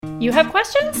You have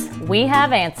questions? We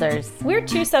have answers. We're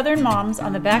two Southern moms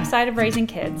on the backside of raising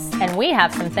kids. And we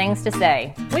have some things to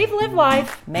say. We've lived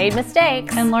life, made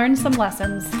mistakes, and learned some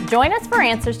lessons. Join us for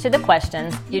answers to the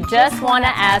questions you just want to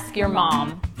ask your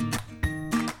mom.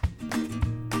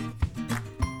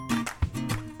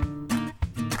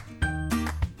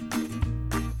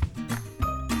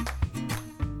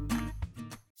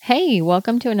 Hey,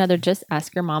 welcome to another Just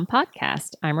Ask Your Mom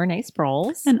podcast. I'm Renee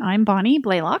Sproles. And I'm Bonnie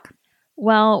Blaylock.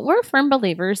 Well, we're firm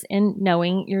believers in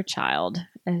knowing your child,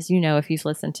 as you know if you've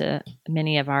listened to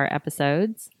many of our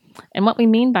episodes. And what we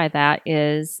mean by that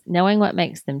is knowing what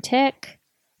makes them tick,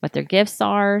 what their gifts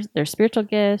are, their spiritual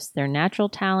gifts, their natural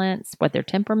talents, what their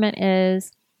temperament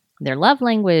is, their love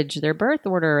language, their birth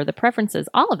order, the preferences,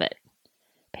 all of it.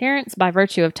 Parents, by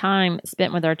virtue of time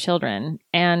spent with our children,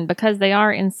 and because they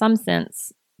are in some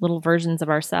sense little versions of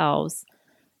ourselves,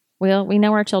 we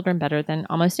know our children better than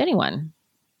almost anyone.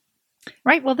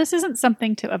 Right. Well, this isn't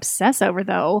something to obsess over,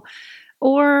 though,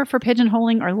 or for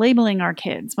pigeonholing or labeling our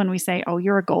kids when we say, oh,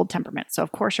 you're a gold temperament, so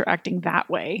of course you're acting that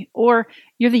way. Or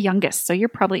you're the youngest, so you're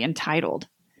probably entitled.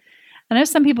 I know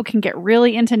some people can get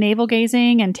really into navel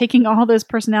gazing and taking all those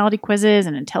personality quizzes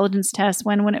and intelligence tests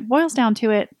when it boils down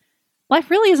to it, life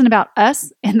really isn't about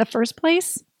us in the first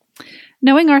place.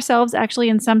 Knowing ourselves actually,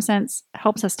 in some sense,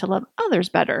 helps us to love others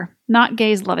better, not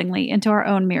gaze lovingly into our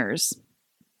own mirrors.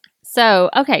 So,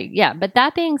 okay, yeah. But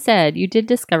that being said, you did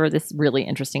discover this really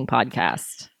interesting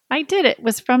podcast. I did. It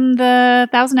was from the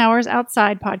 1,000 Hours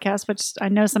Outside podcast, which I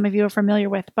know some of you are familiar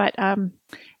with. But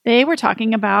they were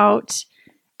talking about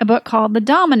a book called The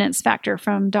Dominance Factor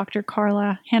from Dr.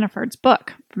 Carla Hannaford's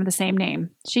book from the same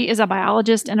name. She is a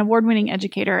biologist and award-winning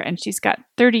educator, and she's got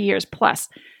 30 years plus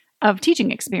of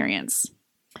teaching experience.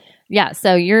 Yeah,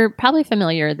 so you're probably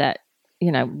familiar that,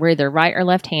 we're either right or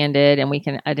left-handed, and we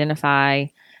can identify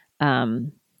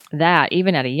that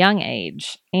even at a young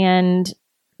age. And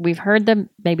we've heard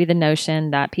maybe the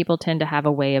notion that people tend to have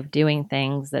a way of doing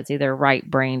things that's either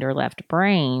right-brained or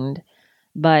left-brained.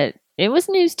 But it was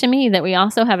news to me that we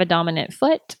also have a dominant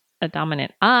foot, a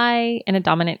dominant eye, and a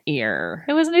dominant ear.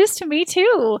 It was news to me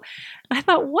too. I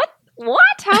thought, what?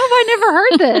 How have I never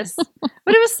heard this?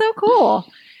 But it was so cool.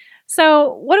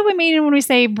 So what do we mean when we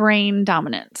say brain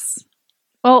dominance?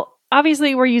 Well,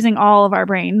 obviously we're using all of our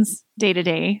brains day to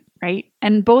day, right?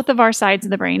 And both of our sides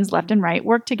of the brains, left and right,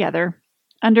 work together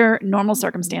under normal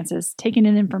circumstances, taking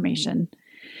in information.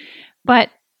 But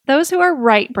those who are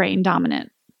right brain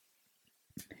dominant,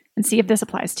 and see if this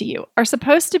applies to you, are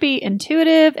supposed to be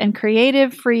intuitive and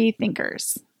creative free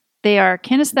thinkers. They are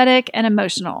kinesthetic and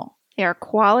emotional. They are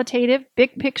qualitative,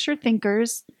 big picture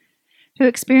thinkers who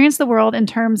experience the world in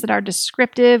terms that are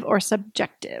descriptive or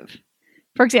subjective.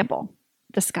 For example,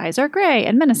 the skies are gray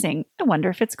and menacing. I wonder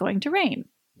if it's going to rain.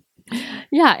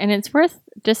 Yeah, and it's worth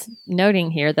just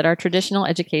noting here that our traditional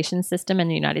education system in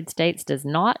the United States does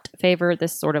not favor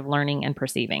this sort of learning and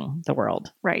perceiving the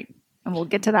world. Right. And we'll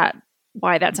get to that,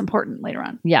 why that's important later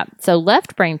on. Yeah. So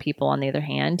left brain people, on the other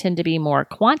hand, tend to be more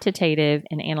quantitative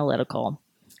and analytical.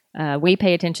 We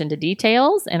pay attention to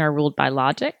details and are ruled by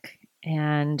logic.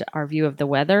 And our view of the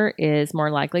weather is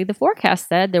more likely. The forecast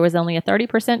said there was only a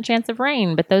 30% chance of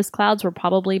rain, but those clouds will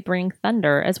probably bring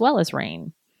thunder as well as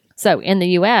rain. So in the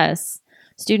U.S.,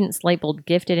 students labeled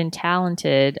gifted and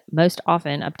talented, most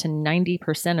often up to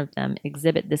 90% of them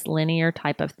exhibit this linear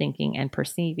type of thinking and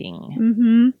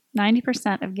perceiving.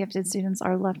 90% of gifted students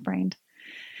are left-brained.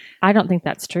 I don't think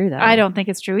that's true, though. I don't think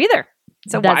it's true either.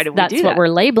 So why do we do that? That's what we're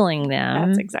labeling them.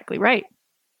 That's exactly right.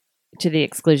 To the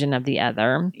exclusion of the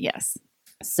other. Yes.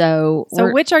 So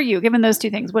which are you, given those two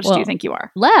things? Which do you think you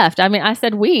are? Left. I mean, I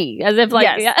said we, as if like,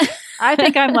 yes. Yeah. I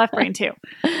think I'm left brain too.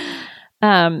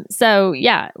 So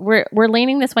yeah, we're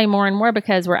leaning this way more and more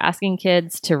because we're asking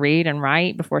kids to read and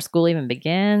write before school even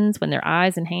begins, when their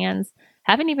eyes and hands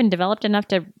haven't even developed enough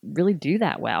to really do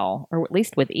that well, or at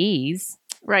least with ease.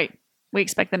 Right. We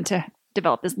expect them to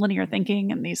develop this linear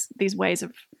thinking and these ways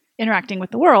of interacting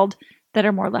with the world that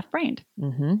are more left-brained.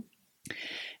 Mm-hmm.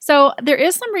 So there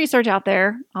is some research out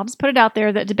there, I'll just put it out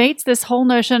there, that debates this whole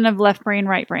notion of left brain,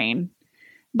 right brain.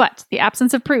 But the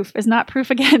absence of proof is not proof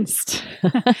against.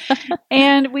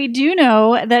 And we do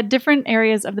know that different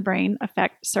areas of the brain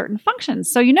affect certain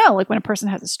functions. So like when a person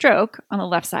has a stroke on the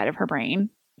left side of her brain,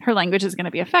 her language is going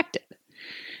to be affected.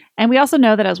 And we also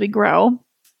know that as we grow,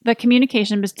 the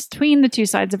communication between the two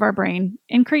sides of our brain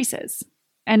increases.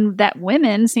 And that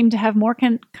women seem to have more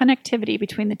connectivity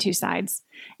between the two sides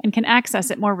and can access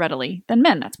it more readily than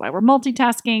men. That's why we're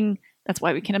multitasking. That's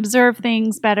why we can observe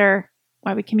things better.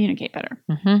 why we communicate better.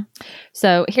 Mm-hmm.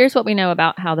 So here's what we know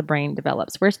about how the brain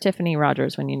develops. Where's Tiffany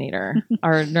Rogers when you need her,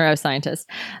 our neuroscientist?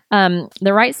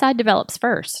 The right side develops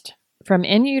first. From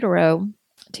in utero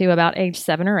to about age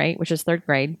 7 or 8, which is 3rd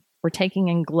grade, we're taking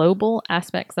in global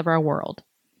aspects of our world.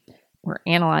 We're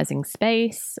analyzing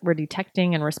space. We're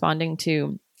detecting and responding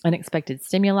to unexpected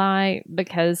stimuli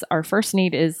because our first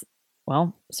need is,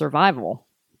 well, survival.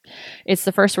 It's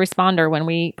the first responder when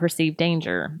we perceive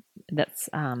danger. That's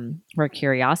where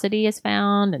curiosity is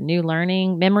found and new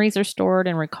learning. Memories are stored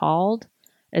and recalled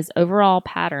as overall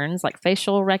patterns like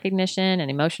facial recognition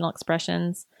and emotional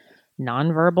expressions,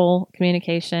 nonverbal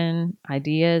communication,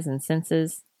 ideas and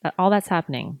senses. All that's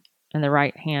happening in the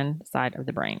right hand side of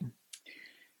the brain.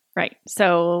 Right.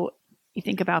 So you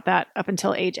think about that up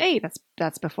until age 8.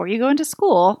 That's before you go into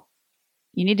school.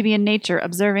 You need to be in nature,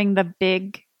 observing the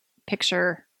big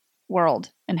picture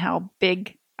world and how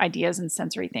big ideas and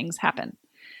sensory things happen.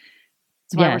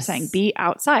 That's why we're saying be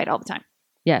outside all the time.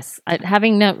 Yes.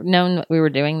 Having known that we were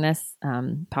doing this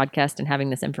podcast and having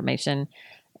this information,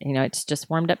 it's just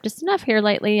warmed up just enough here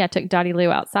lately. I took Dottie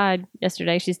Lou outside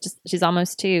yesterday. She's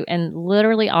almost 2. And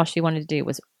literally all she wanted to do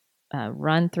was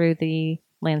run through the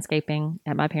landscaping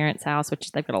at my parents' house,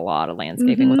 which they've got a lot of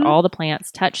landscaping with all the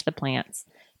plants, touch the plants,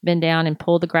 bend down and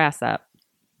pull the grass up.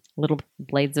 Little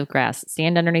blades of grass,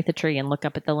 stand underneath a tree and look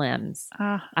up at the limbs.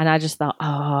 And I just thought,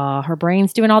 her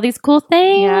brain's doing all these cool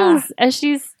things as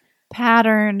she's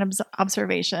pattern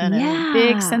observation and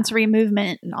big sensory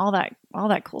movement and all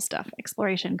that cool stuff,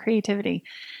 exploration, creativity.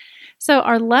 So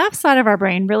our left side of our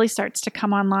brain really starts to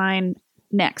come online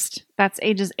next. That's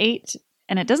ages 8,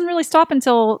 and it doesn't really stop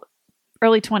until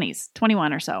early 20s,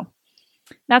 21 or so.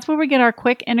 That's where we get our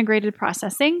quick integrated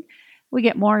processing. We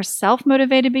get more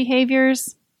self-motivated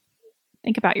behaviors.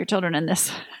 Think about your children in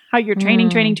this, how you're training,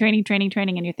 and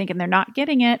you're thinking they're not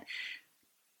getting it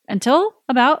until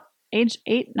about age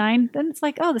 8, 9. Then it's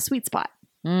like, the sweet spot.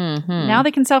 Mm-hmm. Now they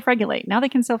can self-regulate. Now they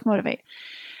can self-motivate.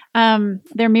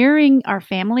 They're mirroring our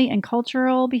family and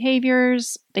cultural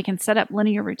behaviors. They can set up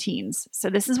linear routines. So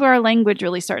this is where our language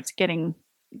really starts getting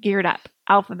geared up.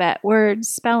 Alphabet, words,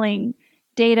 spelling,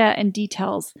 data, and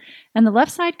details. And the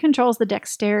left side controls the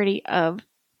dexterity of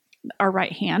our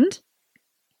right hand.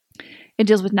 It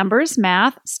deals with numbers,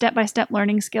 math, step-by-step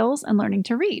learning skills, and learning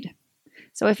to read.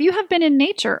 So if you have been in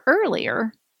nature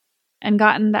earlier and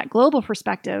gotten that global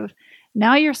perspective,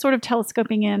 now you're sort of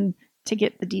telescoping in to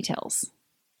get the details.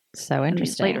 So interesting. In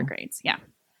these later grades, yeah.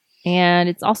 And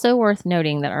it's also worth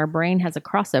noting that our brain has a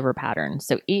crossover pattern.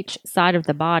 So each side of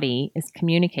the body is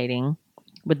communicating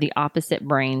with the opposite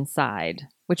brain side,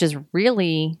 which is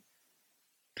really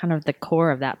kind of the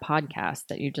core of that podcast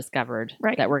that you discovered,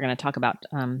 that we're going to talk about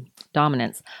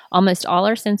dominance. Almost all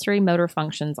our sensory motor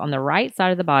functions on the right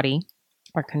side of the body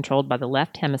are controlled by the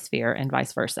left hemisphere and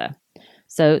vice versa.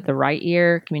 So the right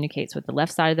ear communicates with the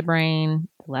left side of the brain.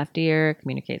 The left ear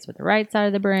communicates with the right side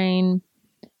of the brain.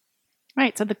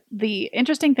 Right. So the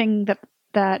interesting thing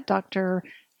that Dr.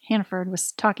 Hannaford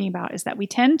was talking about is that we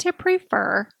tend to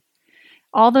prefer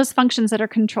all those functions that are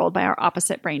controlled by our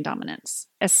opposite brain dominance,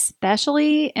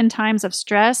 especially in times of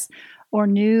stress or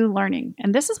new learning.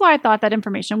 And this is why I thought that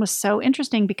information was so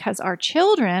interesting, because our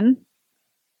children,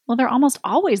 well, they're almost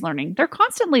always learning. They're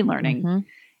constantly learning. Mm-hmm.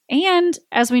 And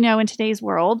as we know, in today's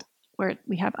world, where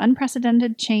we have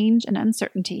unprecedented change and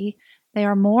uncertainty, they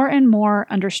are more and more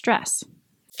under stress.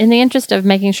 In the interest of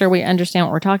making sure we understand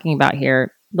what we're talking about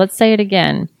here, let's say it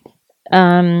again.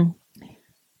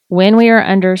 When we are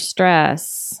under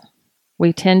stress,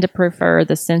 we tend to prefer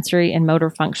the sensory and motor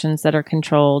functions that are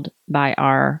controlled by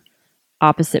our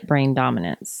opposite brain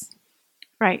dominance.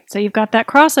 Right. So you've got that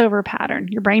crossover pattern.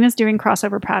 Your brain is doing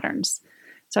crossover patterns.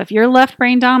 So if you're left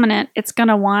brain dominant, it's going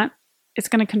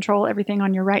to control everything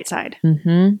on your right side.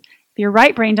 Mm-hmm. If you're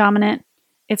right brain dominant,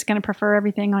 it's going to prefer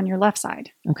everything on your left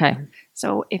side. Okay.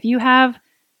 So if you have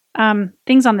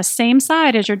things on the same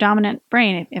side as your dominant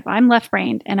brain, if I'm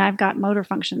left-brained and I've got motor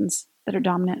functions that are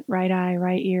dominant, right eye,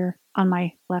 right ear on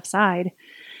my left side,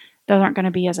 those aren't going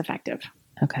to be as effective.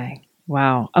 Okay.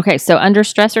 Wow. Okay. So under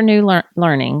stress or new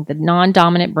learning, the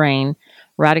non-dominant brain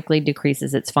radically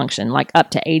decreases its function, like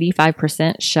up to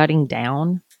 85% shutting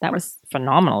down. That was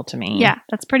phenomenal to me. Yeah,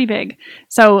 that's pretty big.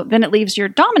 So then it leaves your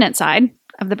dominant side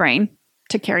of the brain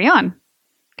to carry on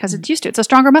because it's used to it. It's a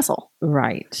stronger muscle.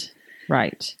 Right.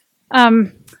 Right.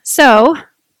 So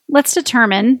let's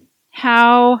determine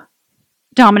how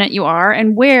dominant you are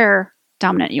and where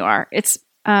dominant you are. It's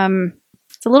a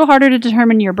little harder to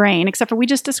determine your brain, except for we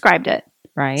just described it.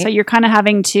 Right. So you're kind of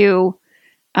having to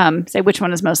say which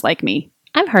one is most like me.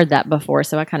 I've heard that before,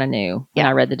 so I kind of knew when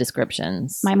I read the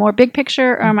descriptions. Am I more big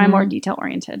picture or am I more detail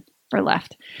oriented? or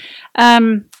left.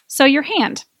 So your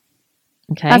hand.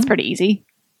 Okay. That's pretty easy.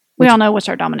 We all know which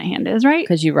our dominant hand is, right?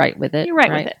 Because you write with it. You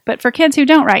write with it. But for kids who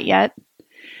don't write yet,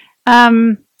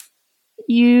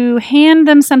 you hand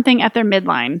them something at their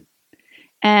midline,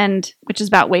 and which is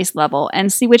about waist level,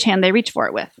 and see which hand they reach for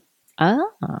it with.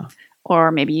 Oh.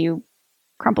 Or maybe you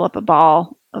crumple up a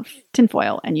ball of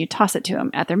tinfoil and you toss it to them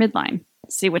at their midline.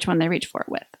 See which one they reach for it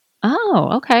with.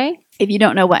 Oh, okay. If you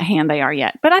don't know what hand they are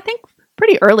yet. But I think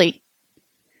pretty early,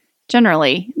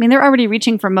 generally. I mean, they're already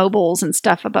reaching for mobiles and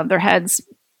stuff above their heads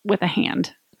with a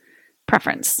hand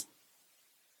preference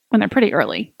when they're pretty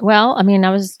early. Well, I mean,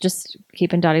 I was just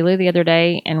keeping Dottie Lou the other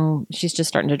day, and she's just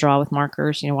starting to draw with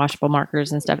markers, washable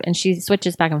markers and stuff, and she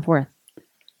switches back and forth.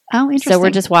 Oh, interesting. So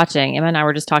we're just watching. Emma and I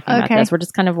were just talking about this. We're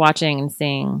just kind of watching and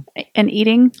seeing. And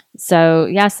eating? So,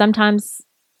 yeah, sometimes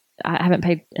I haven't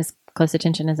paid as close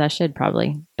attention as I should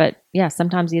probably. But, yeah,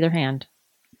 sometimes either hand.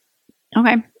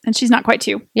 Okay. And she's not quite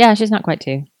 2. Yeah, she's not quite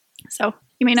 2. So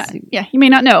you may not, you may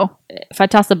not know. If I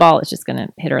toss the ball, it's just going to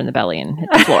hit her in the belly and hit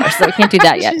the floor. So we can't do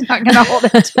that yet. She's not going to hold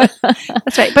it.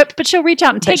 That's right. But she'll reach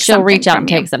out and take something. She'll reach out and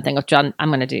take something, which I'm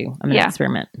going to do. I'm going to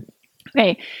experiment.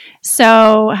 Okay.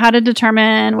 So how to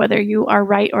determine whether you are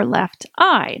right or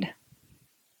left-eyed.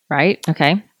 Right.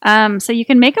 Okay. So you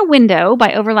can make a window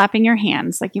by overlapping your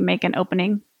hands. Like you make an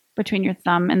opening between your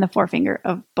thumb and the forefinger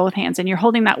of both hands. And you're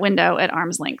holding that window at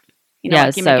arm's length.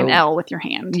 Like you make an L with your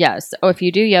hand. Yes. Or if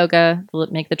you do yoga,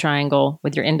 make the triangle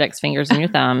with your index fingers and your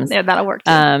thumbs. Yeah, that'll work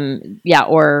too.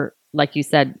 Or like you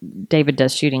said, David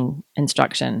does shooting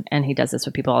instruction, and he does this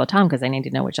with people all the time because they need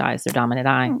to know which eye is their dominant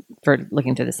eye for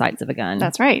looking through the sights of a gun.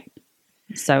 That's right.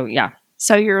 So, yeah.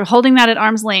 So you're holding that at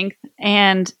arm's length,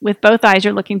 and with both eyes,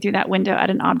 you're looking through that window at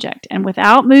an object. And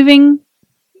without moving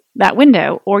that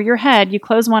window or your head, you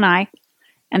close one eye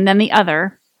and then the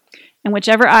other. And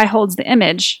whichever eye holds the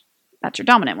image, that's your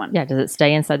dominant one. Yeah. Does it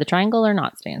stay inside the triangle or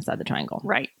not stay inside the triangle?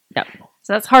 Right. Yep.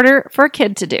 So that's harder for a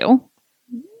kid to do.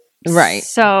 Right.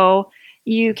 So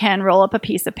you can roll up a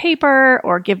piece of paper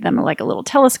or give them like a little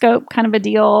telescope kind of a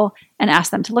deal and ask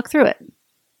them to look through it.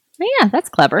 Yeah, that's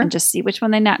clever. And just see which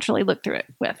one they naturally look through it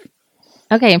with.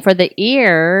 Okay. And for the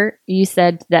ear, you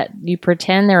said that you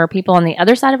pretend there are people on the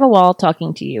other side of a wall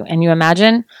talking to you, and you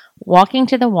imagine walking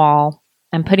to the wall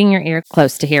and putting your ear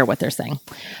close to hear what they're saying.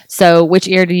 So which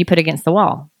ear do you put against the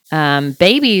wall?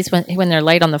 Babies, when they're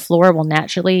laid on the floor, will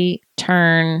naturally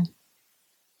turn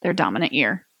their dominant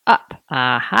ear up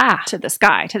to the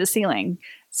sky, to the ceiling,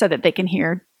 so that they can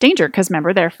hear danger. Because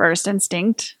remember, their first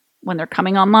instinct when they're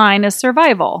coming online is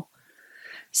survival.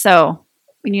 So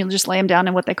when you just lay them down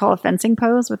in what they call a fencing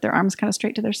pose with their arms kind of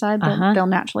straight to their side, they'll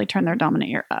naturally turn their dominant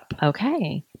ear up.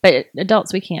 Okay. But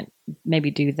adults, we can't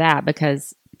maybe do that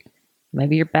because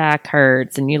maybe your back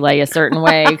hurts and you lay a certain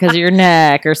way because of your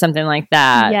neck or something like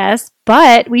that. Yes,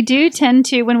 but we do tend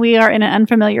to, when we are in an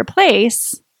unfamiliar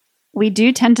place, we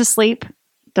do tend to sleep.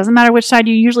 Doesn't matter which side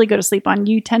you usually go to sleep on.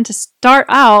 You tend to start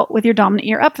out with your dominant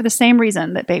ear up for the same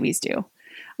reason that babies do.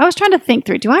 I was trying to think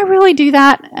through, do I really do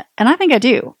that? And I think I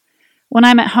do. When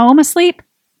I'm at home asleep,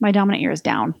 my dominant ear is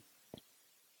down.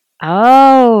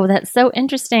 Oh, that's so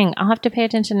interesting. I'll have to pay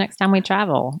attention next time we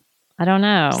travel. I don't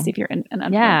know. See if you're in an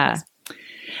unfamiliar place.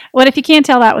 Well, if you can't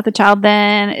tell that with a child,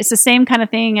 then it's the same kind of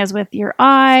thing as with your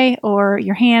eye or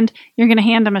your hand. You're going to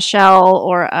hand them a shell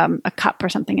or a cup or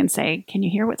something and say, can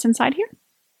you hear what's inside here?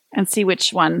 And see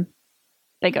which one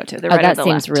they go to. The right or the left.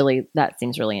 That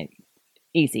seems really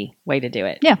easy way to do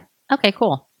it. Yeah. Okay,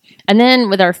 cool. And then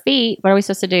with our feet, what are we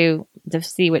supposed to do to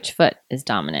see which foot is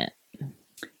dominant?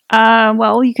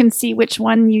 Well, you can see which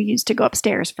one you use to go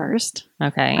upstairs first.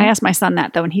 Okay. I asked my son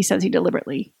that, though, and he says he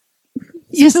deliberately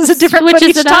uses a different foot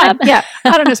each it time. Up. Yeah.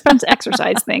 I don't know. It's an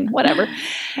exercise thing. Whatever.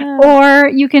 Or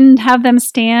you can have them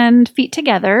stand feet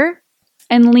together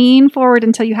and lean forward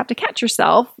until you have to catch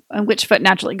yourself, and which foot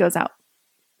naturally goes out.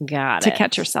 Got it. To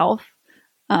catch yourself.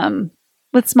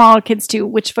 With smaller kids, too,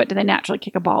 which foot do they naturally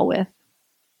kick a ball with?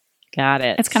 Got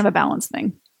it. It's kind of a balance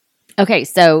thing. Okay,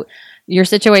 so your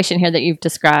situation here that you've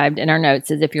described in our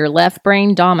notes is if you're left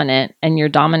brain dominant and your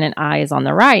dominant eye is on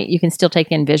the right, you can still take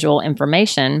in visual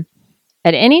information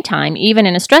at any time, even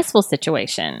in a stressful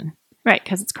situation. Right,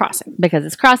 because it's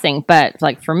crossing. But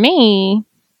like for me,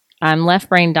 I'm left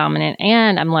brain dominant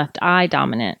and I'm left eye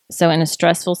dominant. So in a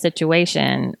stressful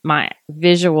situation, my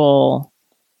visual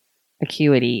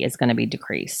acuity is going to be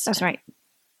decreased. That's right.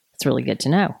 It's really good to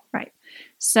know. Right.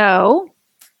 So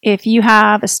if you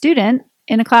have a student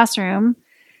in a classroom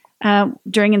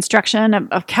during instruction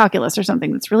of calculus or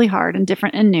something that's really hard and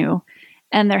different and new,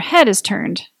 and their head is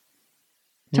turned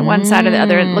to one side or the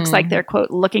other, it looks like they're, quote,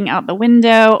 looking out the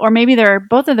window, or maybe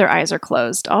both of their eyes are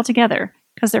closed altogether.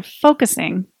 because they're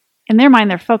focusing. In their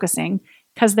mind, they're focusing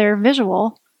because their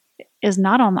visual is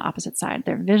not on the opposite side.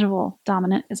 Their visual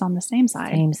dominant is on the same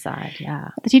side. Same side, yeah.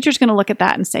 The teacher's going to look at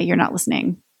that and say, you're not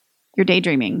listening. You're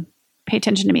daydreaming. Pay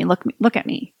attention to me. Look at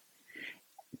me.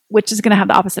 Which is going to have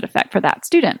the opposite effect for that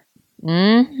student.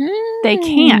 Mm-hmm. They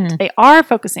can't. They are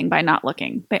focusing by not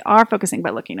looking. They are focusing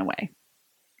by looking away.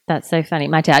 That's so funny.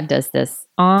 My dad does this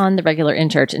on the regular in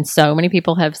church, and so many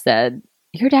people have said,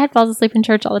 your dad falls asleep in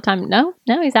church all the time. No,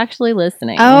 he's actually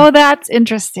listening. Oh, that's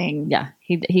interesting. Yeah,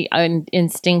 he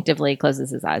instinctively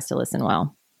closes his eyes to listen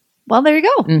well. Well, there you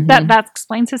go. Mm-hmm. That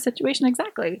explains his situation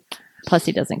exactly. Plus,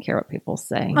 he doesn't care what people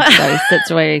say. So he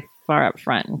sits way far up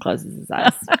front and closes his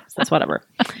eyes. So it's whatever.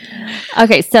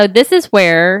 Okay, so this is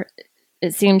where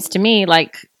it seems to me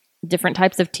like different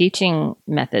types of teaching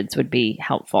methods would be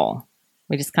helpful.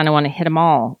 We just kind of want to hit them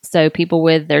all. So people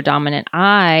with their dominant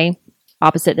eye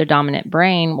opposite their dominant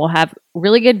brain will have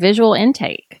really good visual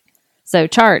intake. So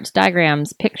charts,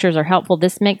 diagrams, pictures are helpful.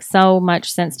 This makes so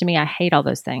much sense to me. I hate all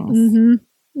those things.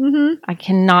 Mm-hmm. Mm-hmm. I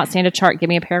cannot stand a chart. Give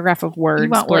me a paragraph of words, You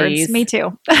want please. words? Me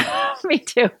too. Me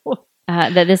too.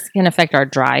 That this can affect our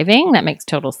driving. That makes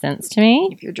total sense to me.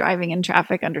 If you're driving in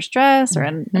traffic under stress or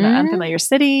in an unfamiliar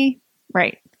city,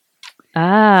 right.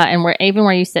 And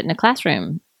where you sit in a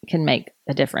classroom can make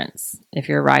a difference. If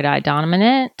you're right eye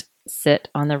dominant, sit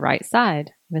on the right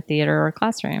side of a theater or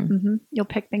classroom. Mm-hmm. You'll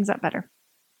pick things up better.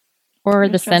 Or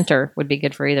the center would be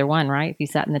good for either one, right? If you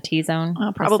sat in the T-zone.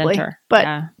 Probably. Center. But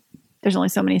yeah. There's only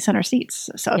so many center seats.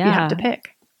 So if you have to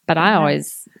pick. But I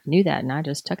always knew that and I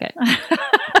just took it.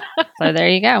 So there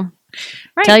you go.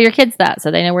 Right. Tell your kids that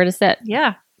so they know where to sit.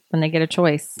 Yeah. When they get a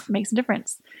choice. Makes a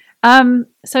difference.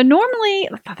 So normally,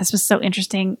 I thought this was so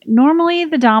interesting. Normally,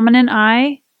 the dominant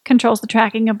eye controls the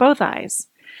tracking of both eyes.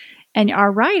 And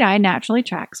our right eye naturally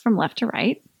tracks from left to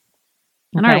right.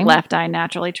 And our left eye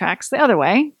naturally tracks the other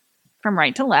way, from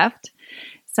right to left.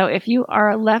 So if you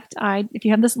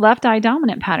have this left eye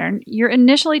dominant pattern, you're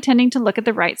initially tending to look at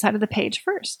the right side of the page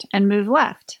first and move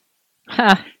left.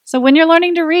 Huh. So when you're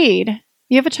learning to read,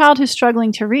 you have a child who's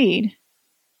struggling to read,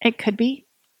 it could be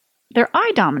their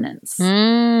eye dominance.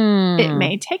 It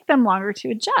may take them longer to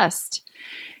adjust.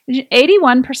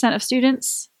 81% of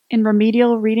students in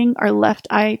remedial reading are left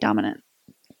eye dominant.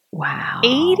 Wow.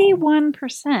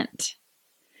 81%.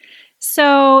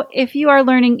 So if you are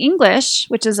learning English,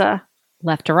 which is a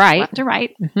left to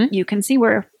right, you can see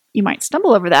where you might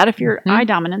stumble over that if your eye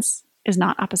dominance is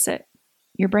not opposite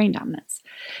your brain dominance.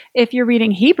 If you're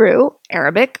reading Hebrew,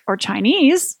 Arabic, or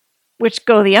Chinese, which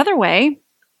go the other way,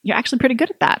 you're actually pretty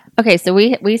good at that. Okay, so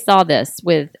we saw this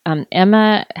with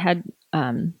Emma had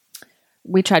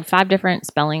we tried 5 different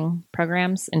spelling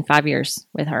programs in 5 years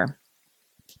with her.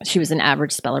 She was an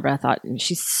average speller, but I thought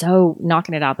she's so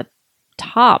knocking it out the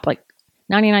top, like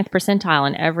 99th percentile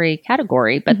in every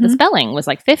category, but the spelling was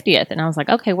like 50th. And I was like,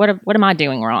 okay, what am I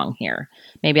doing wrong here?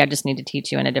 Maybe I just need to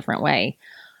teach you in a different way.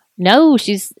 No,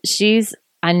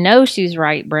 I know she's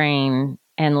right brain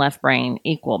and left brain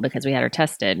equal because we had her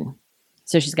tested.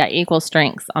 So she's got equal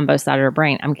strengths on both sides of her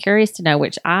brain. I'm curious to know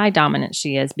which eye dominant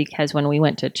she is because when we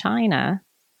went to China,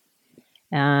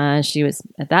 she was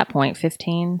at that point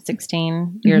 15,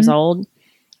 16 years old.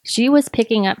 She was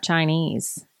picking up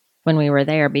Chinese when we were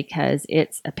there because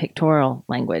it's a pictorial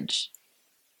language.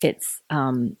 It's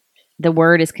the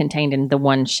word is contained in the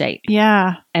one shape.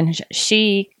 Yeah. And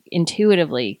she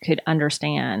intuitively could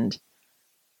understand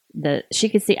she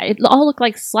could see it all looked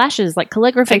like slashes, like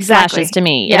calligraphic slashes to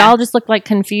me. Yeah. It all just looked like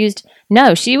confused.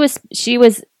 No, she was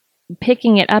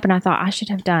picking it up and I thought I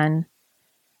shouldn't have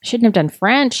done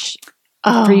French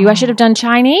for you. I should have done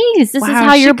Chinese. This is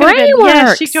how your brain works.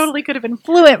 Yes, she totally could have been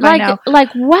fluent by now. Like,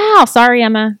 wow. Sorry,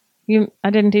 Emma. I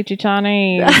didn't teach you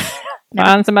Chinese.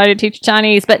 Find somebody to teach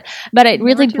Chinese. But it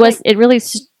really it really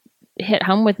hit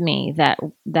home with me that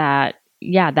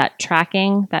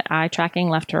tracking, that eye tracking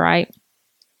left to right,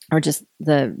 or just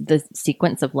the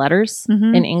sequence of letters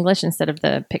in English instead of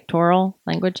the pictorial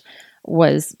language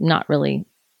was not really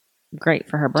great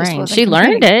for her brain. She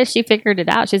learned it. She figured it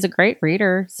out. She's a great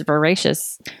reader. She's a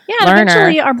voracious learner.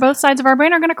 Eventually both sides of our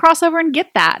brain are going to cross over and get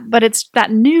that. But it's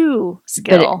that new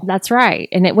skill. That's right.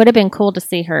 And it would have been cool to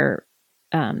see her,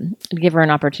 give her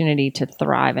an opportunity to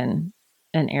thrive in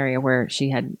an area where she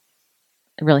had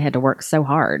really had to work so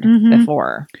hard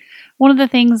before. One of the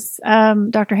things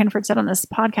Dr. Hannaford said on this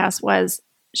podcast was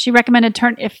she recommended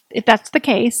if that's the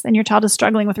case and your child is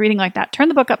struggling with reading like that, turn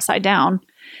the book upside down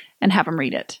and have them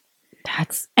read it.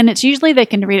 And it's usually they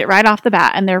can read it right off the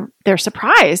bat and they're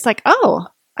surprised, like, oh,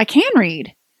 I can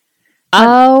read.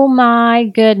 Oh my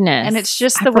goodness. And it's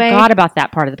just I forgot about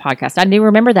that part of the podcast. I do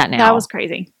remember that now. That was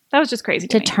crazy. That was just crazy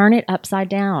to me. turn it upside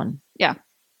down. Yeah.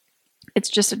 It's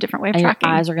just a different way of And tracking.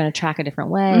 your eyes are going to track a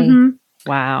different way. Mhm.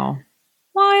 Wow.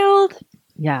 Wild.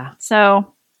 Yeah.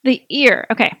 So the ear.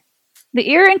 Okay. The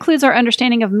ear includes our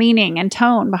understanding of meaning and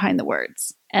tone behind the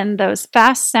words. And those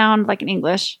fast sound, like in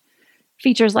English,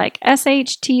 features like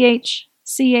SH, TH,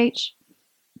 CH.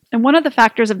 And one of the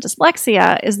factors of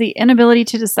dyslexia is the inability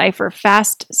to decipher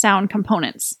fast sound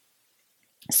components.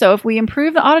 So if we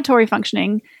improve the auditory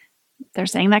functioning, they're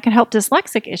saying that can help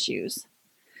dyslexic issues.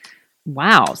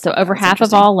 Wow. So over That's half of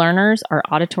interesting. all learners are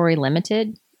auditory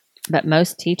limited, but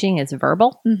most teaching is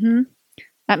verbal. Mm-hmm.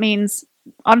 That means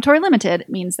auditory limited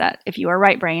means that if you are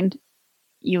right-brained,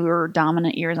 your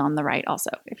dominant ear is on the right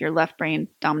also. If you're left-brained,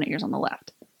 dominant ear is on the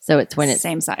left. So it's when it's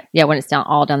same side. Yeah, when it's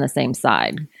all down the same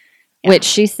side. Yeah. Which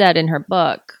she said in her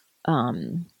book,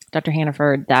 Dr.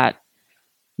 Hannaford, that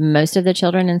most of the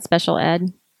children in special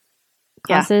ed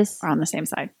classes Are on the same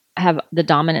side. have the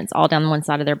dominance all down one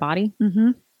side of their body.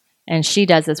 Mm-hmm. And she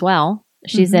does as well.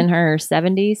 She's in her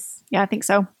 70s. Yeah, I think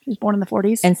so. She was born in the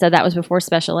 40s. And so that was before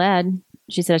special ed.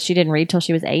 She said she didn't read till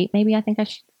she was 8, maybe. I think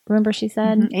remember she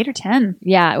said. 8 or 10.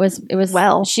 Yeah, it was.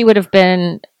 Well. She would have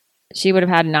had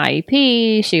an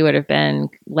IEP. She would have been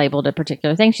labeled a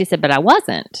particular thing. She said, but I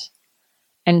wasn't.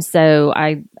 And so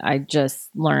I just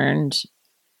learned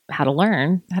how to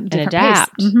learn At a and different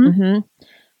adapt. pace. Mm-hmm. Mm-hmm.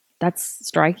 That's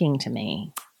striking to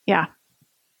me. Yeah.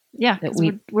 Yeah. That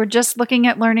 'cause we're just looking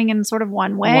at learning in sort of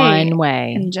one way. One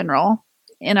way. In general,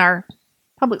 in our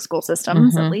public school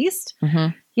systems, at least.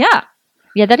 Mm-hmm. Yeah.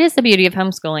 Yeah, that is the beauty of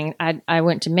homeschooling. I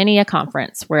went to many a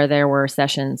conference where there were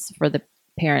sessions for the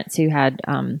parents who had,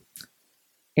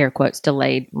 air quotes,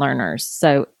 delayed learners.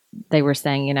 So they were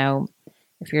saying,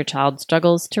 if your child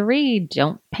struggles to read,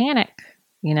 don't panic.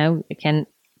 It can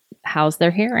how's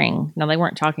their hearing. Now, they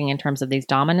weren't talking in terms of these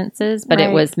dominances, but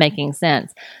it was making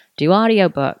sense. Do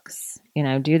audiobooks,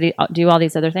 do all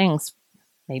these other things.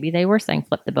 Maybe they were saying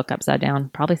flip the book upside down.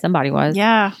 Probably somebody was.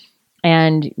 Yeah.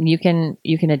 And you can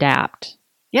adapt.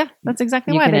 Yeah, that's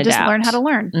exactly You why can they just adapt. learn how to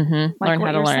learn. Mm-hmm. Like Learn what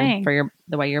how to you're learn saying. for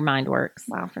the way your mind works.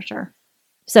 Wow, for sure.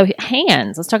 So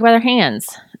hands. Let's talk about our hands.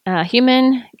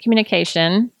 Human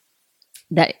communication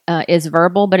that is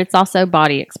verbal, but it's also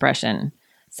body expression.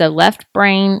 So left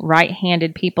brain,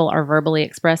 right-handed people are verbally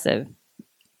expressive.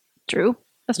 True.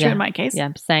 That's true in my case.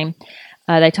 Yeah, same.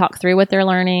 They talk through what they're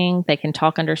learning. They can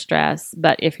talk under stress.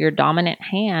 But if your dominant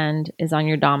hand is on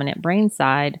your dominant brain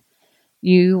side,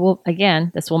 you will,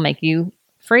 again, this will make you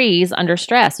freeze under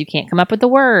stress. You can't come up with the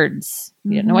words.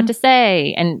 You don't know what to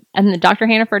say. And the Dr.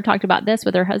 Hannaford talked about this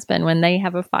with her husband when they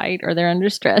have a fight or they're under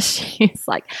stress. She's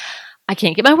like, I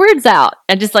can't get my words out.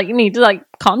 And just you need to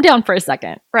calm down for a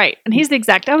second. Right. And he's the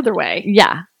exact other way.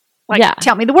 Yeah.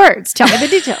 Tell me the words. Tell me the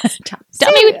details.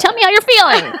 Tell me how you're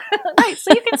feeling. Right.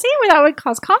 So you can see where that would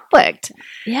cause conflict.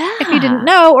 Yeah. If you didn't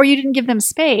know or you didn't give them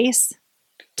space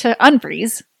to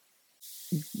unfreeze.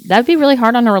 That'd be really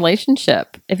hard on a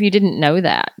relationship if you didn't know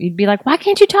that. You'd be like, why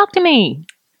can't you talk to me?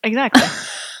 Exactly.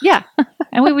 Yeah.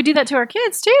 And we would do that to our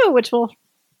kids too, which will,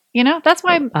 that's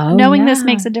why knowing this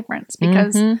makes a difference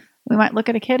because we might look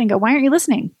at a kid and go, why aren't you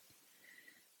listening?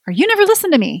 Or you never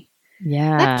listen to me.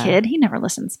 Yeah. That kid, he never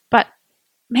listens. But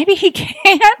maybe he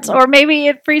can't, or maybe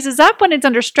it freezes up when it's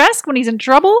under stress, when he's in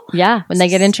trouble. Yeah. When they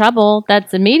get in trouble,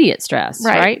 that's immediate stress,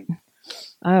 right?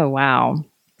 Oh, wow.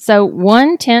 So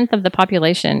 1/10 of the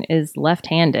population is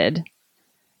left-handed,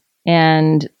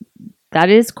 and that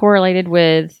is correlated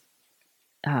with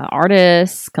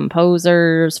artists,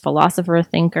 composers, philosopher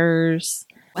thinkers.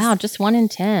 Wow, just 1 in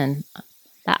 10.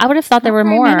 I would have thought there were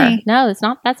more. Many. No,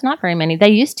 that's not very many. They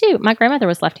used to. My grandmother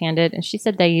was left-handed, and she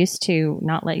said they used to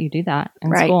not let you do that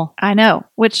in school. I know,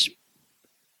 which,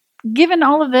 given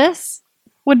all of this,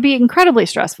 would be incredibly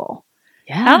stressful.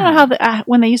 Yeah. I don't know how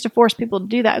when they used to force people to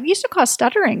do that, it used to cause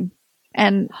stuttering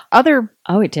and other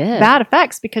it did. bad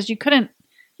effects because you couldn't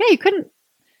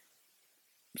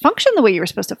function the way you were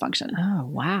supposed to function. Oh,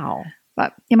 wow.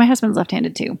 But my husband's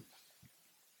left-handed too.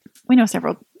 We know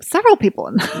several people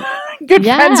and good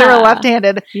friends who are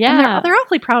left-handed. Yeah. And they're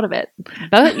awfully proud of it.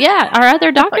 Both, our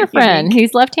other doctor friend,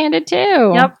 he's left-handed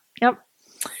too. Yep.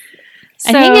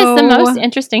 And he is the most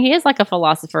interesting. He is like a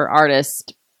philosopher,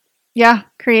 artist. Yeah.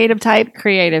 Creative type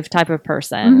of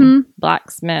person.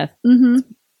 Blacksmith,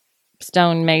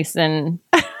 stonemason,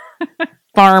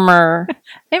 farmer.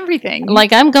 Everything.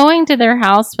 I'm going to their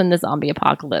house when the zombie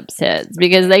apocalypse hits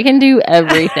because they can do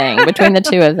everything between the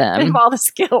two of them. They have all the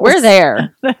skills. We're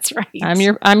there. That's right.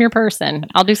 I'm your person.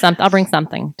 I'll do something. I'll bring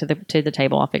something to the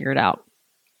table. I'll figure it out.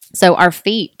 So our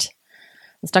feet.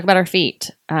 Let's talk about our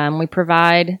feet. We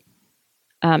provide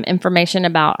information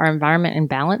about our environment and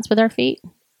balance with our feet.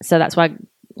 So that's why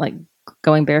like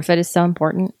going barefoot is so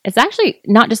important. It's actually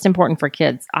not just important for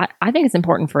kids. I think it's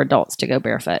important for adults to go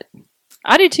barefoot.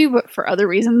 I do too, but for other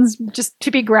reasons, just to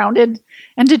be grounded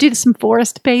and to do some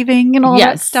forest bathing and all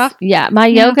that stuff. Yeah. My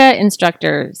yoga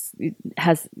instructor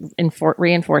has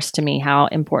reinforced to me how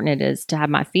important it is to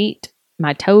have my feet,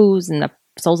 my toes, and the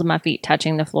soles of my feet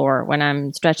touching the floor when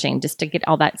I'm stretching, just to get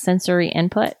all that sensory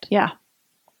input. Yeah.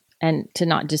 And to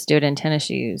not just do it in tennis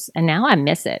shoes. And now I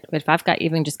miss it. If I've got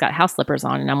house slippers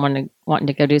on and I'm wanting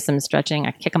to go do some stretching,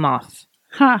 I kick them off.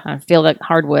 Huh. I feel the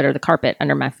hardwood or the carpet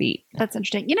under my feet. That's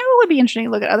interesting. You know, it would be interesting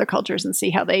to look at other cultures and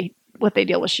see what they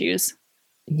deal with shoes.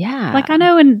 Yeah. Like I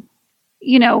know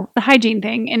the hygiene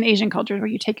thing in Asian cultures where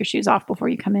you take your shoes off before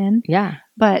you come in. Yeah.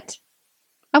 But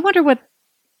I wonder what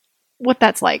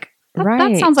that's like.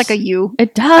 Right. That sounds like a you.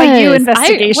 It does. A you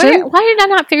investigation. Why did I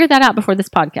not figure that out before this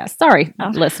podcast? Sorry,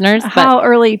 listeners. How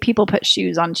early people put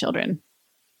shoes on children.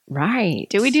 Right.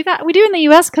 Do we do that? We do in the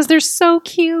U.S. because they're so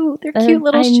cute. They're cute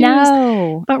little shoes.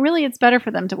 Know. But really, it's better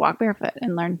for them to walk barefoot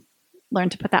and learn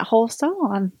to put that whole sole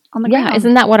on the ground. Yeah,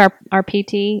 isn't that what our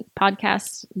PT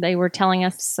podcast, they were telling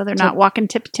us? So they're not walking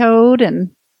tiptoed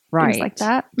and right, things like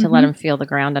that. To let them feel the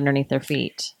ground underneath their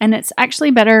feet. And it's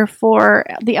actually better for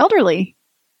the elderly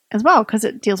as well because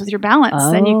it deals with your balance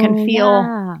and you can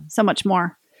feel so much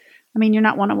more. I mean, you're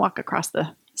not want to walk across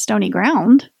the stony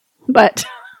ground, but...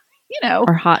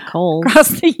 or hot coals across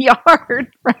the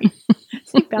yard, right?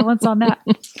 So balance on that.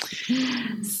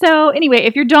 So anyway,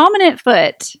 if your dominant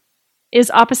foot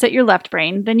is opposite your left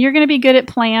brain, then you're going to be good at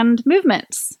planned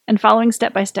movements and following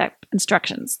step-by-step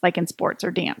instructions, like in sports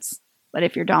or dance. But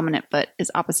if your dominant foot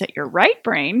is opposite your right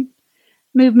brain,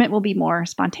 movement will be more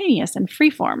spontaneous and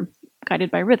freeform,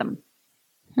 guided by rhythm.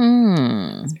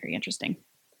 That's very interesting.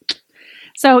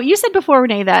 So you said before,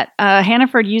 Renee, that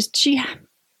Hannaford she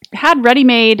had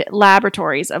ready-made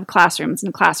laboratories of classrooms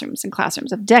and classrooms and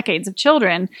classrooms of decades of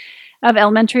children, of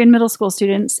elementary and middle school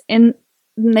students, and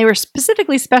they were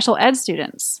specifically special ed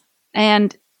students.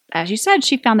 And as you said,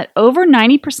 she found that over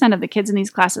 90% of the kids in these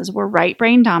classes were right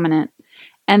brain dominant,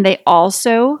 and they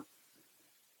also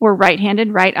were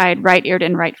right-handed, right-eyed, right-eared,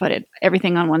 and right-footed,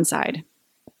 everything on one side.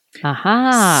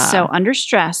 Aha. So under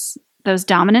stress, those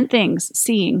dominant things,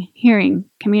 seeing, hearing,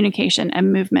 communication,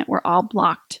 and movement were all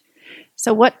blocked.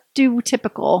 So what do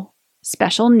typical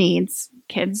special needs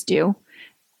kids do?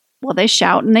 Well, they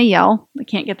shout and they yell. They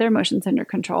can't get their emotions under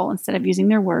control instead of using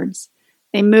their words.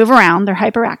 They move around. They're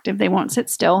hyperactive. They won't sit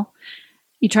still.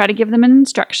 You try to give them an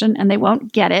instruction and they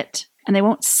won't get it and they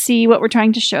won't see what we're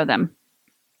trying to show them.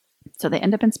 So they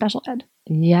end up in special ed.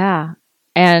 Yeah.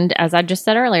 And as I just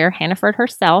said earlier, Hannaford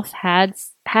herself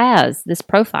has this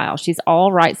profile. She's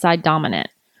all right side dominant.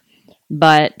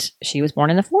 But she was born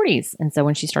in the 40s. And so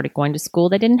when she started going to school,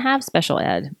 they didn't have special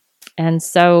ed. And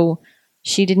so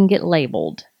she didn't get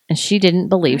labeled. And she didn't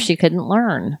believe she couldn't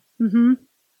learn. Mm-hmm.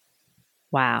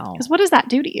 Wow. Because what does that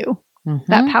do to you?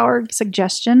 Mm-hmm. That power of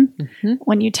suggestion. Mm-hmm.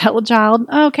 When you tell a child,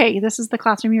 okay, this is the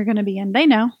classroom you're going to be in. They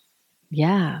know.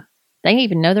 Yeah. They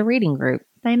even know the reading group.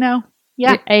 They know.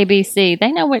 Yeah. ABC.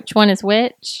 They know which one is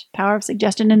which. Power of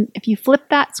suggestion. And if you flip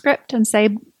that script and say,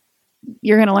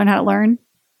 you're going to learn how to learn.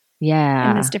 Yeah.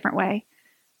 In this different way.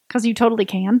 Because you totally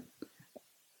can.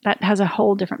 That has a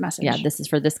whole different message. Yeah, this is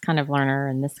for this kind of learner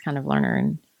and this kind of learner.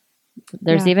 And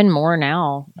there's even more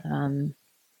now.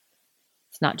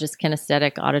 It's not just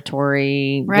kinesthetic,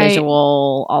 auditory,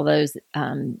 visual, all those.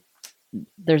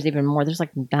 There's even more. There's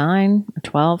like 9 or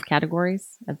 12 categories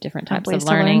of different types of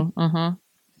learning. Mm-hmm.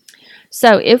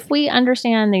 So if we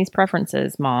understand these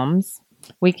preferences, moms,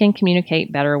 we can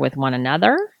communicate better with one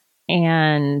another.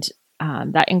 And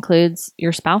that includes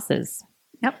your spouses.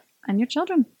 Yep. And your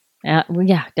children.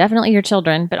 Yeah, definitely your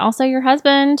children, but also your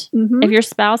husband. Mm-hmm. If your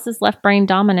spouse is left brain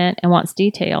dominant and wants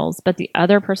details, but the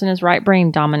other person is right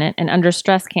brain dominant and under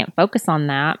stress can't focus on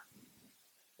that,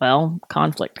 well,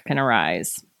 conflict can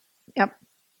arise. Yep.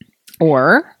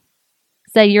 Or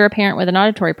say you're a parent with an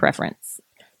auditory preference.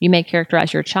 You may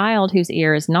characterize your child whose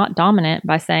ear is not dominant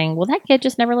by saying, well, that kid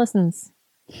just never listens.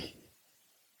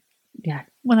 Yeah.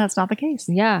 When that's not the case.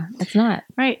 Yeah, it's not.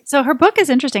 Right. So her book is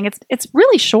interesting. It's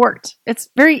really short. It's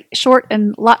very short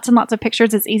and lots of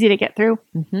pictures. It's easy to get through.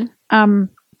 Mm-hmm.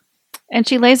 And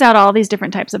she lays out all these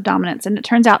different types of dominance. And it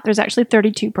turns out there's actually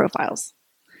 32 profiles.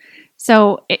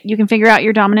 So you can figure out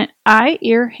your dominant eye,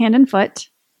 ear, hand, and foot.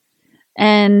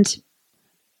 And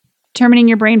determining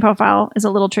your brain profile is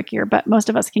a little trickier, but most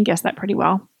of us can guess that pretty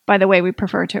well by the way we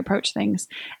prefer to approach things.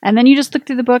 And then you just look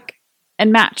through the book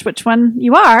and match which one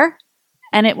you are.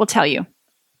 And it will tell you,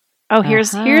 oh,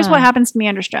 here's what happens to me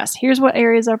under stress. Here's what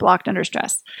areas are blocked under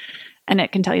stress. And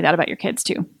it can tell you that about your kids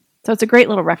too. So it's a great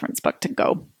little reference book to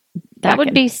go That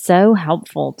would be so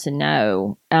helpful to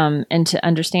know, and to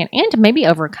understand and to maybe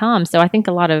overcome. So I think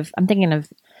I'm thinking of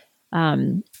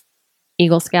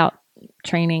Eagle Scout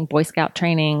training, Boy Scout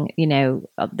training.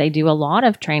 They do a lot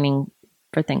of training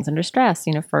for things under stress,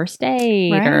 first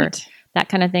aid or that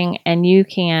kind of thing. And you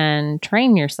can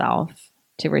train yourself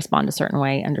to respond a certain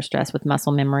way under stress with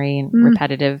muscle memory and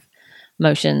repetitive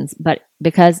motions. But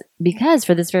because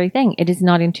for this very thing, it is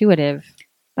not intuitive.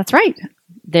 That's right.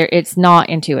 It's not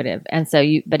intuitive. And so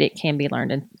but it can be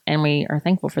learned. And we are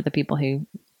thankful for the people who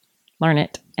learn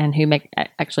it and who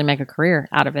actually make a career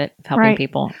out of it, of helping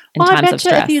people in times of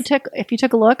stress. If you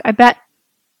took a look, I bet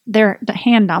their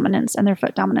hand dominance and their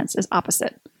foot dominance is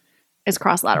opposite, is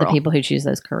cross-lateral. The people who choose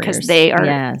those careers. Because they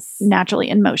are naturally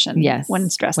in motion when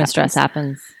stress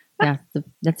happens. Yeah,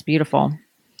 that's beautiful.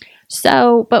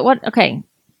 So, but what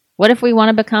if we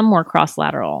want to become more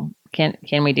cross-lateral? Can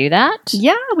we do that?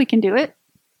 Yeah, we can do it.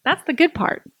 That's the good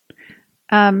part.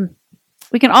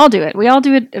 We can all do it. We all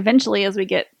do it eventually as we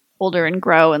get older and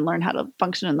grow and learn how to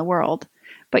function in the world.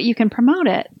 But you can promote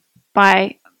it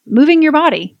by moving your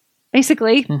body,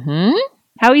 basically. Mm-hmm.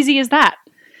 How easy is that?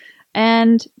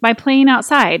 And by playing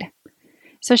outside.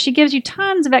 So she gives you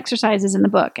tons of exercises in the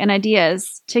book and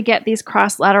ideas to get these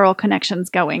cross-lateral connections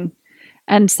going.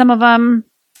 And some of them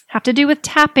have to do with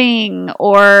tapping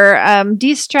or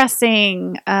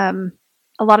de-stressing, a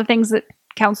lot of things that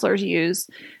counselors use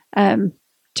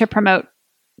to promote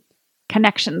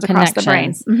connections across the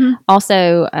brain. Mm-hmm.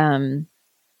 Also,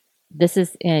 this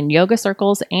is in yoga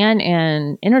circles and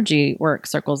in energy work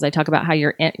circles. They talk about how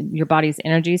your body's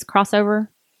energies cross over.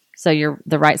 So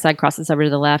the right side crosses over to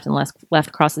the left and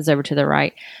left crosses over to the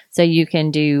right. So you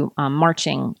can do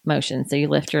marching motion. So you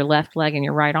lift your left leg and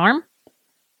your right arm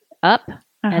up,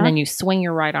 and then you swing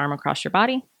your right arm across your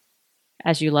body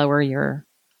as you lower you're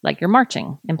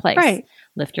marching in place. Right.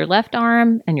 Lift your left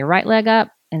arm and your right leg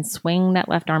up and swing that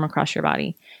left arm across your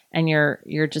body. And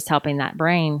you're just helping that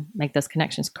brain make those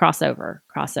connections, crossover.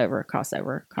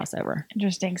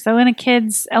 Interesting. So in a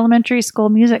kid's elementary school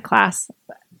music class,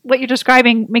 what you're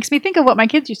describing makes me think of what my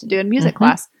kids used to do in music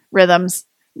class. Rhythms,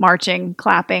 marching,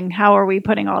 clapping. How are we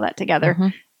putting all that together? Mm-hmm.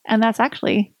 And that's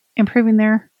actually improving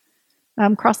their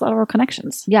cross-lateral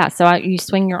connections. Yeah. So you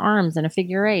swing your arms in a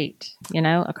figure 8,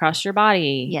 across your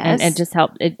body. Yes. And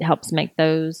it helps make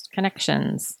those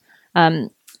connections.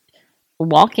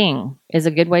 Walking is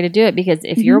a good way to do it, because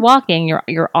if you're walking,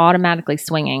 you're automatically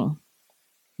swinging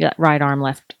that right arm,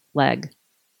 left leg,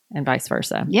 and vice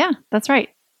versa. Yeah, that's right.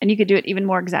 And you could do it even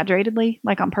more exaggeratedly,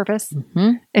 like on purpose,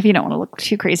 if you don't want to look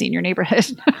too crazy in your neighborhood.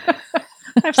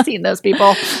 I've seen those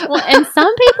people. Well, and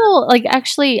some people,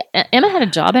 actually, Emma had a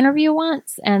job interview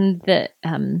once, and the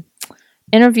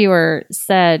interviewer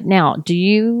said, "Now, do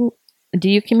you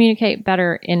communicate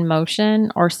better in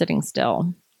motion or sitting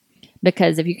still?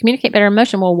 Because if you communicate better in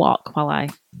motion, we'll walk while I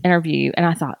interview you." And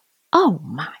I thought, oh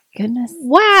my goodness.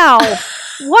 Wow.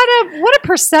 What a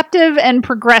perceptive and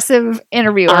progressive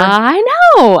interviewer. I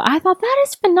know. I thought that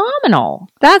is phenomenal.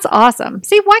 That's awesome.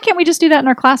 See, why can't we just do that in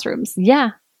our classrooms?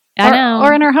 Yeah, I know.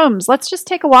 Or in our homes. Let's just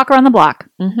take a walk around the block.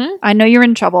 Mm-hmm. I know you're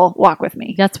in trouble. Walk with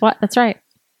me. That's right.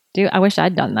 Dude, I wish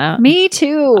I'd done that. Me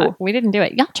too. We didn't do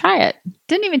it. Y'all try it.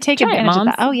 Didn't even take advantage of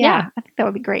that. Oh, yeah. I think that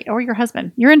would be great. Or your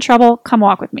husband. You're in trouble. Come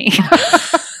walk with me.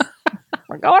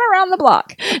 We're going around the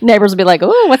block. Neighbors will be like,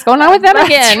 "Ooh, what's going on with them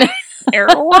again?" They're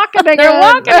walking again. They're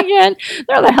walking again.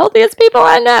 They're the healthiest people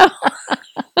I know.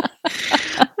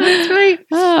 That's right.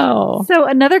 Oh. So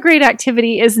another great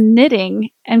activity is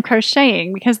knitting and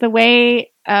crocheting, because the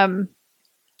way you're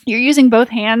using both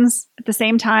hands at the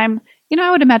same time,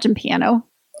 I would imagine piano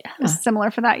is similar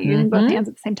for that, using both hands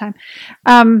at the same time.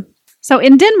 So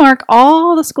in Denmark,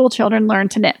 all the school children learn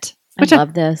to knit, which I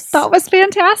love this. Thought was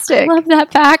fantastic. I love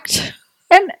that fact.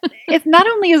 And it's not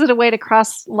only is it a way to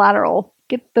cross-lateral,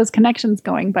 get those connections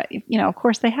going, but, of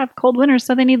course they have cold winters,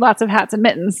 so they need lots of hats and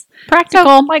mittens.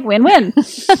 Practical. So, win-win.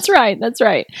 That's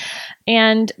right.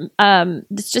 And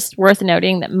it's just worth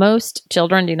noting that most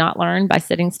children do not learn by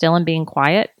sitting still and being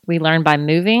quiet. We learn by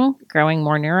moving, growing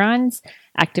more neurons,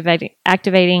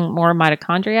 activating more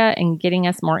mitochondria, and getting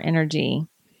us more energy.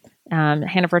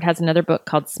 Hannaford has another book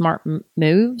called Smart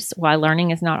Moves, Why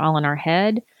Learning is Not All in Our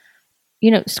Head.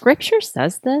 Scripture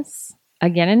says this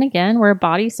again and again. We're a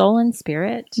body, soul, and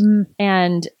spirit.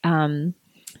 And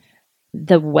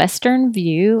the Western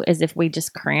view is if we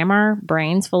just cram our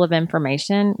brains full of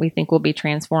information, we think we'll be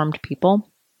transformed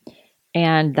people.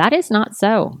 And that is not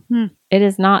so. It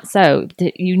is not so.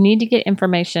 You need to get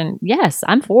information. Yes,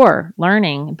 I'm for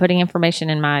learning and putting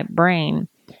information in my brain,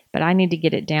 but I need to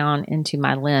get it down into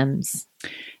my limbs.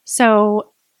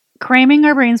 So cramming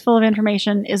our brains full of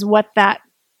information is what that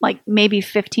like maybe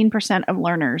 15% of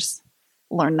learners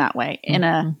learn that way in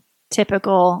a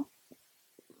typical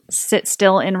sit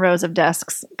still in rows of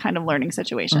desks kind of learning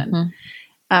situation.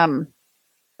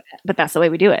 But that's the way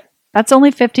we do it. That's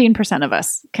only 15% of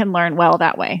us can learn well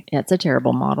that way. Yeah, it's a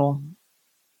terrible model.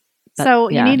 But, so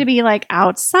you need to be like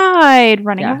outside,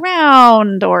 running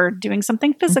around, or doing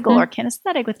something physical or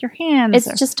kinesthetic with your hands.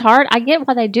 It's just hard. I get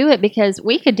why they do it because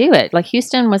we could do it. Like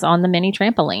Houston was on the mini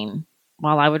trampoline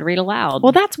while I would read aloud.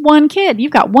 Well, that's one kid.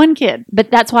 You've got one kid.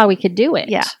 But that's why we could do it.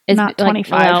 Yeah, it's not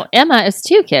 25. Well, Emma is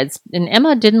 2 kids, and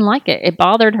Emma didn't like it. It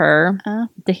bothered her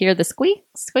to hear the squeak,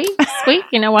 squeak, squeak,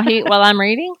 while I'm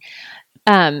reading.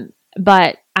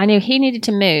 But I knew he needed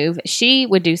to move. She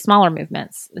would do smaller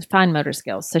movements, fine motor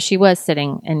skills. So she was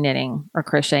sitting and knitting or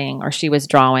crocheting, or she was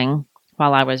drawing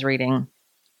while I was reading.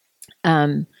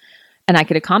 And I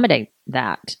could accommodate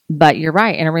that. But you're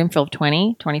right. In a room full of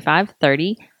 20, 25,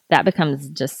 30, that becomes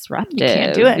disruptive. You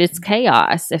can't do it. It's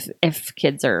chaos if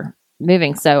kids are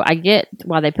moving. So I get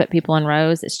why they put people in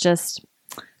rows. It's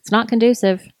not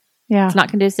conducive. Yeah. It's not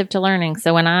conducive to learning.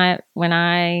 So when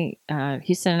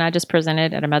Houston and I just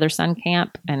presented at a mother-son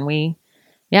camp, and we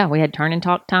had turn and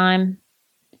talk time.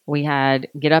 We had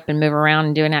get up and move around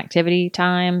and do an activity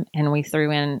time. And we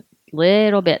threw in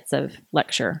little bits of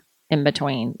lecture in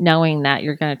between, knowing that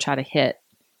you're going to try to hit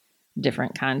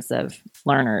different kinds of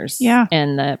learners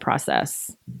in the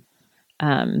process.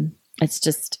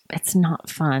 It's not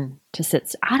fun to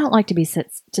sit. I don't like to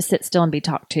sit still and be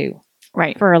talked to.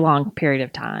 Right. For a long period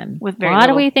of time. Why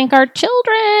do we think our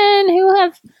children who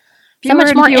have so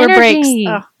much more fewer energy?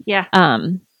 Breaks. Yeah.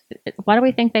 Why do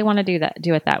we think they want to do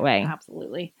it that way?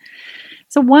 Absolutely.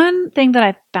 So one thing that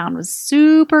I found was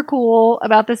super cool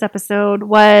about this episode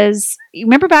was, you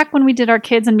remember back when we did our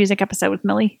kids and music episode with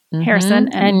Millie Harrison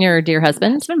and your dear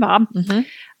husband Bob.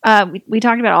 We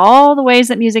talked about all the ways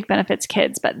that music benefits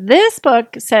kids, but this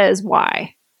book says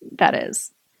why that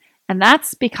is. And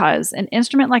that's because an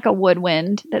instrument like a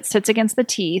woodwind that sits against the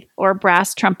teeth, or a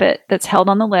brass trumpet that's held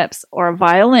on the lips, or a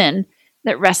violin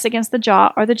that rests against the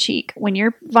jaw or the cheek, when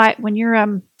you're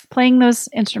playing those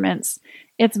instruments,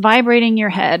 it's vibrating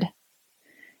your head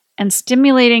and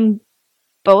stimulating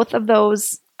both of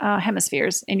those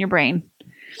hemispheres in your brain.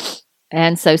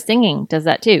 And so singing does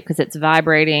that too, because it's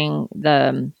vibrating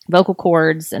the vocal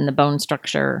cords and the bone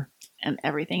structure and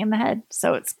everything in the head.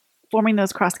 So it's forming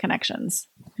those cross connections.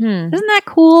 Isn't that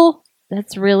cool?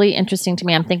 That's really interesting to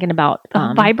me. I'm thinking about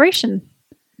vibration.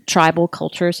 Tribal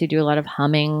cultures who do a lot of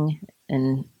humming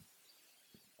and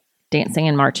dancing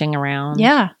and marching around.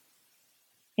 Yeah.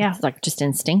 It's like just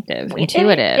instinctive,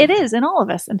 intuitive. It is in all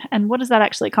of us. And what is that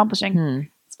actually accomplishing?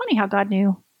 It's funny how God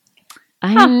knew.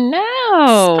 I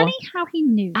know. It's funny how he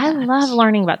knew that. I love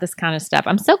learning about this kind of stuff.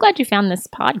 I'm so glad you found this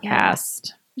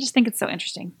podcast. I just think it's so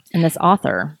interesting. And this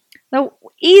author. So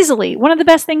easily, one of the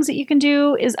best things that you can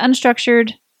do is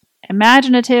unstructured,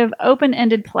 imaginative,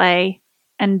 open-ended play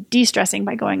and de-stressing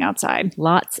by going outside.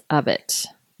 Lots of it.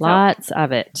 Lots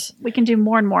of it. We can do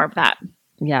more and more of that.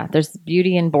 Yeah, there's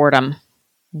beauty in boredom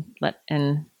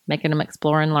and making them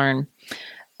explore and learn.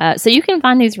 So you can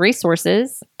find these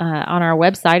resources on our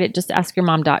website at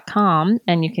justaskyourmom.com,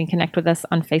 and you can connect with us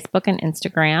on Facebook and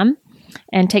Instagram.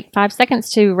 And take 5 seconds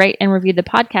to rate and review the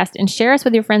podcast and share us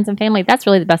with your friends and family. That's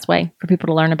really the best way for people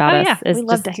to learn about us. Yeah, we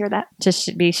love to hear that.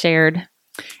 Just be shared.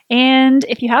 And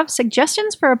if you have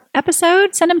suggestions for an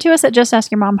episode, send them to us at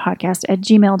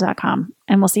justaskyourmompodcast@gmail.com.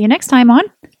 And we'll see you next time on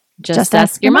Just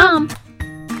Ask Your Mom.